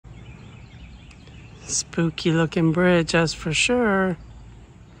Spooky looking bridge, that's for sure.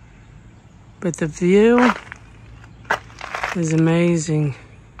 But the view is amazing.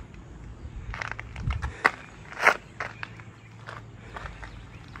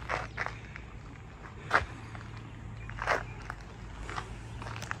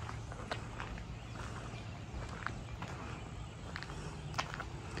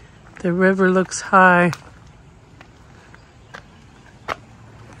 The river looks high.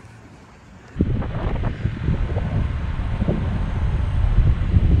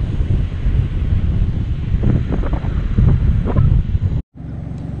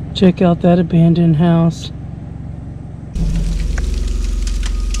 Check out that abandoned house.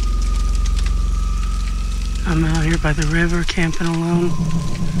 I'm out here by the river camping alone.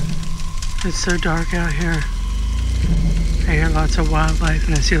 It's so dark out here. I hear lots of wildlife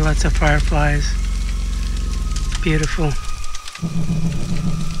and I see lots of fireflies. It's beautiful.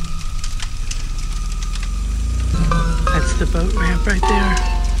 That's the boat ramp right there.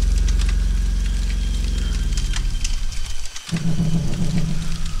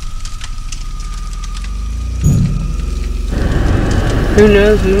 Who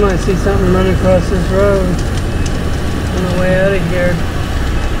knows, we might see something run across this road on the way out of here.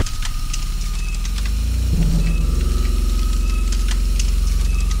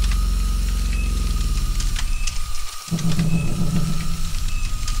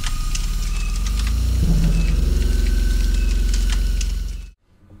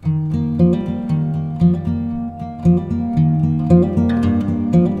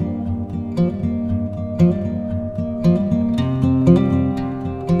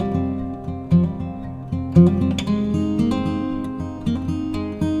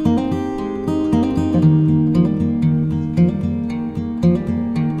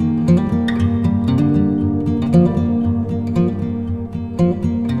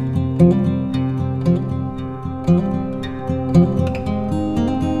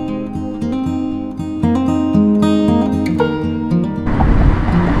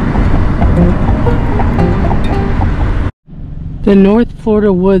 The North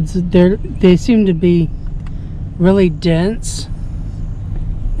Florida woods, they seem to be really dense,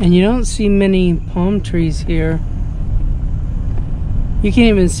 and you don't see many palm trees here. You can't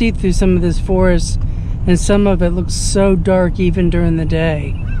even see through some of this forest, and some of it looks so dark even during the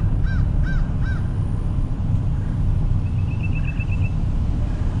day.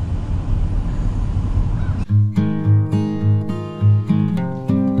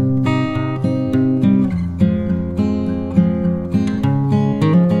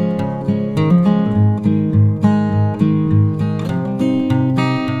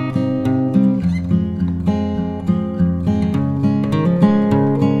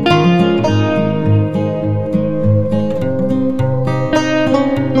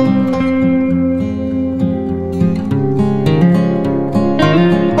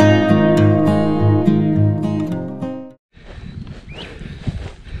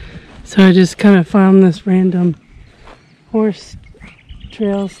 So I just kind of found this random horse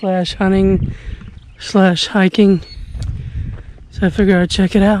trail slash hunting slash hiking. So I figured I'd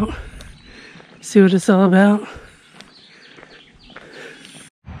check it out, see what it's all about.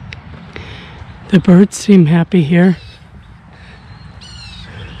 The birds seem happy here.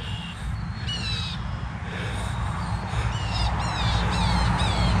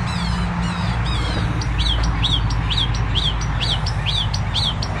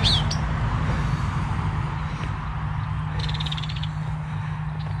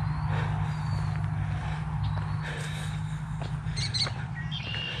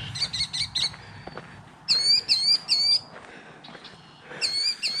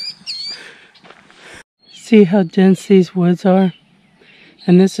 See how dense these woods are?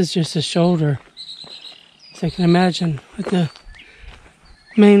 And this is just a shoulder. So I can imagine what the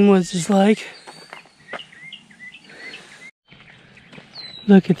main woods is like.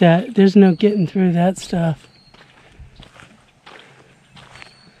 Look at that. There's no getting through that stuff.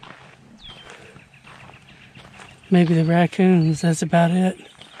 Maybe the raccoons, that's about it.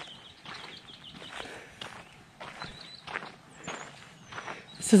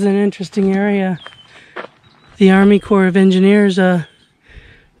 This is an interesting area. The Army Corps of Engineers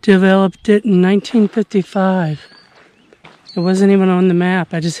developed it in 1955. It wasn't even on the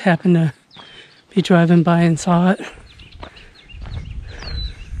map. I just happened to be driving by and saw it.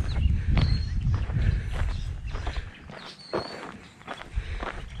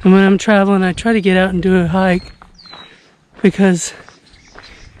 And when I'm traveling, I try to get out and do a hike because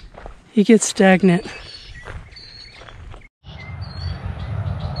you get stagnant.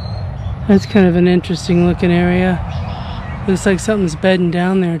 That's kind of an interesting looking area. Looks like something's bedding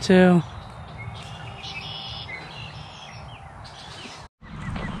down there too.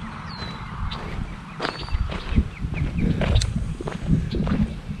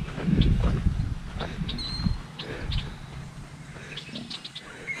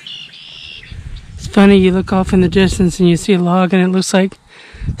 funny, you look off in the distance and you see a log and it looks like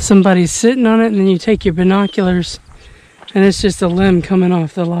somebody's sitting on it, and then you take your binoculars and it's just a limb coming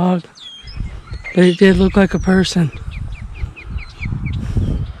off the log. But it did look like a person.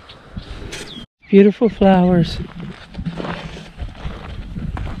 Beautiful flowers.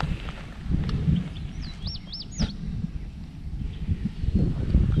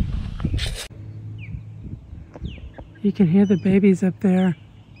 You can hear the babies up there.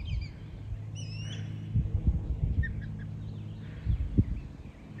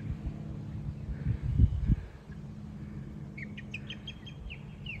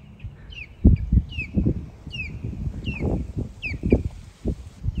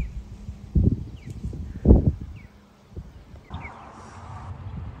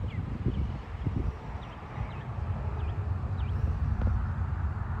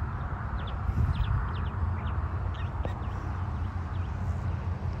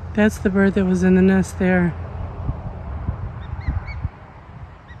 That's the bird that was in the nest there.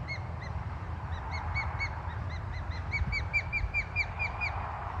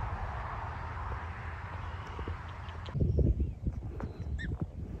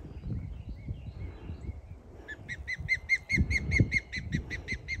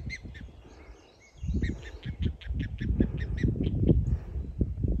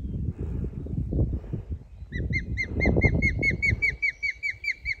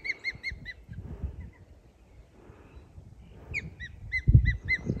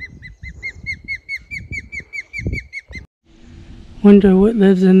 Wonder what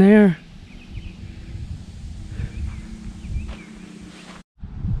lives in there.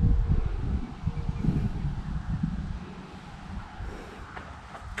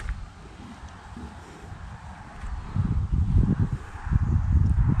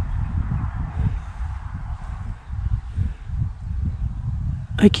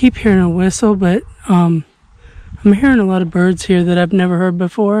 I keep hearing a whistle, but I'm hearing a lot of birds here that I've never heard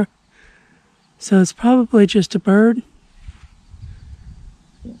before. So it's probably just a bird.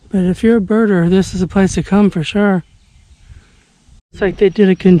 But if you're a birder, this is a place to come for sure. It's like they did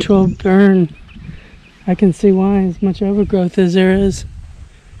a controlled burn. I can see why, as much overgrowth as there is.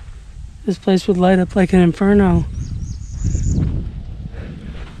 This place would light up like an inferno.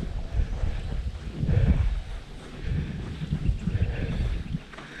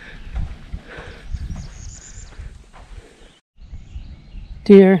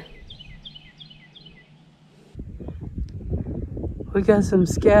 Deer. We got some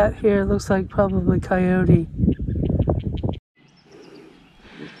scat here. Looks like probably coyote.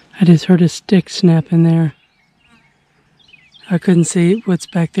 I just heard a stick snap in there. I couldn't see what's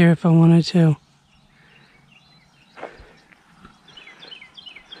back there if I wanted to.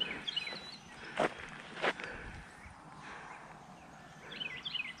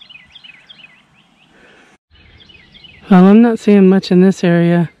 Well, I'm not seeing much in this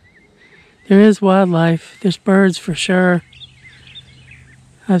area. There is wildlife. There's birds for sure.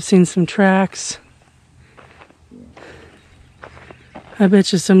 I've seen some tracks. I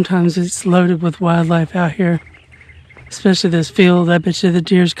bet you sometimes it's loaded with wildlife out here. Especially this field. I bet you the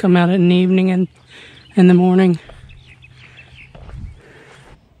deers come out in the evening and in the morning.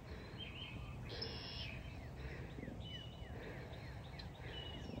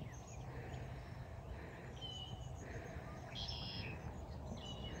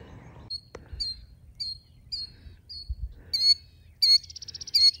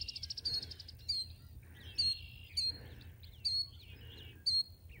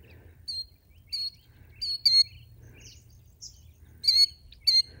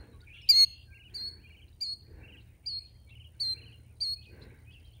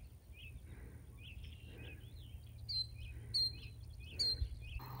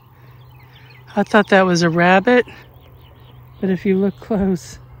 I thought that was a rabbit, but if you look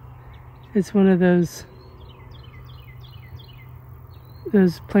close, it's one of those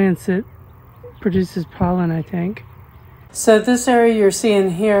plants that produces pollen, I think. So this area you're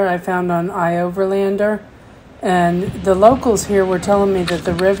seeing here, I found on iOverlander, and the locals here were telling me that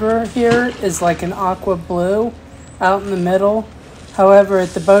the river here is like an aqua blue out in the middle. However, at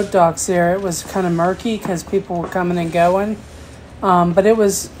the boat docks there, it was kind of murky because people were coming and going. But it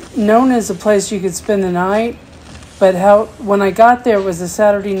was known as a place you could spend the night. But when I got there, it was a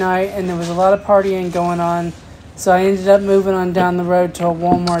Saturday night and there was a lot of partying going on. So I ended up moving on down the road to a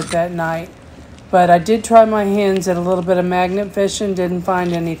Walmart that night. But I did try my hands at a little bit of magnet fishing, didn't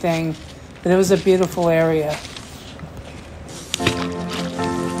find anything. But it was a beautiful area.